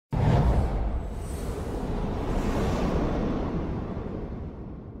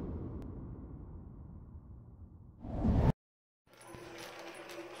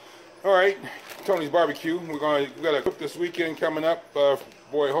All right, Tony's barbecue. We gotta cook this weekend coming up.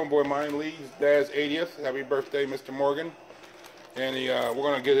 Homeboy mine, Lee's dad's 80th. Happy birthday, Mr. Morgan. And we're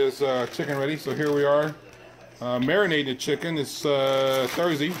gonna get his chicken ready. So here we are, marinated chicken. It's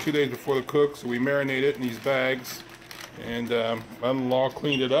Thursday, 2 days before the cook. So we marinate it in these bags. And mother-in-law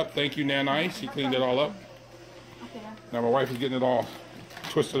cleaned it up. Thank you, Nanai. She cleaned it all up. Now my wife is getting it all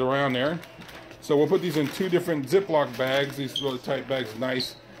twisted around there. So we'll put these in 2 different Ziploc bags. These really tight bags,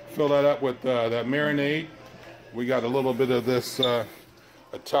 nice. Fill that up with that marinade. We got a little bit of this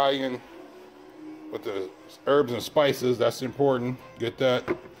Italian with the herbs and spices. That's important. Get that.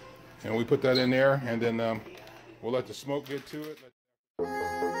 And we put that in there, and then we'll let the smoke get to it.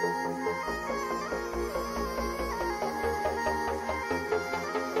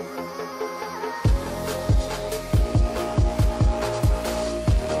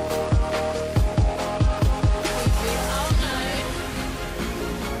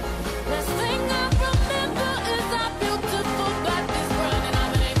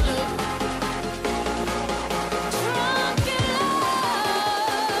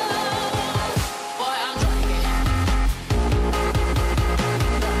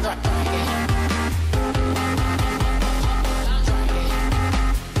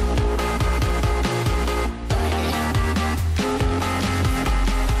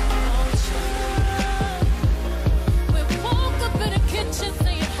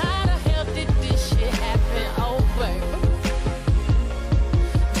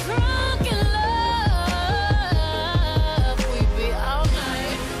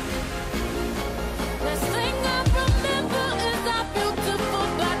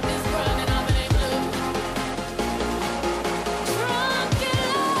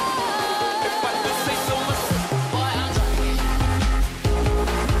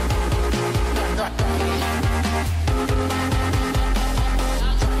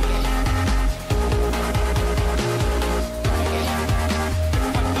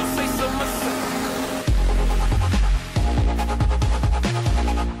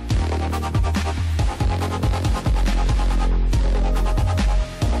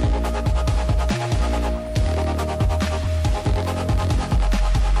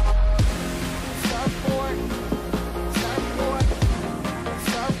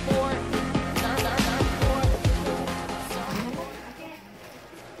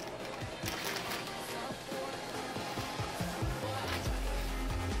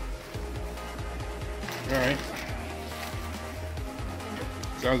 All right,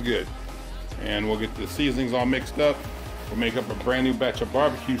 sounds good. And we'll get the seasonings all mixed up. We'll make up a brand new batch of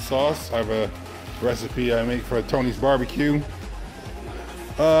barbecue sauce. I have a recipe I make for Tony's barbecue.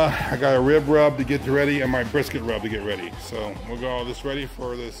 I got a rib rub to get ready and my brisket rub to get ready. So we'll get all this ready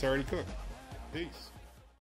for the Saturday cook. Peace.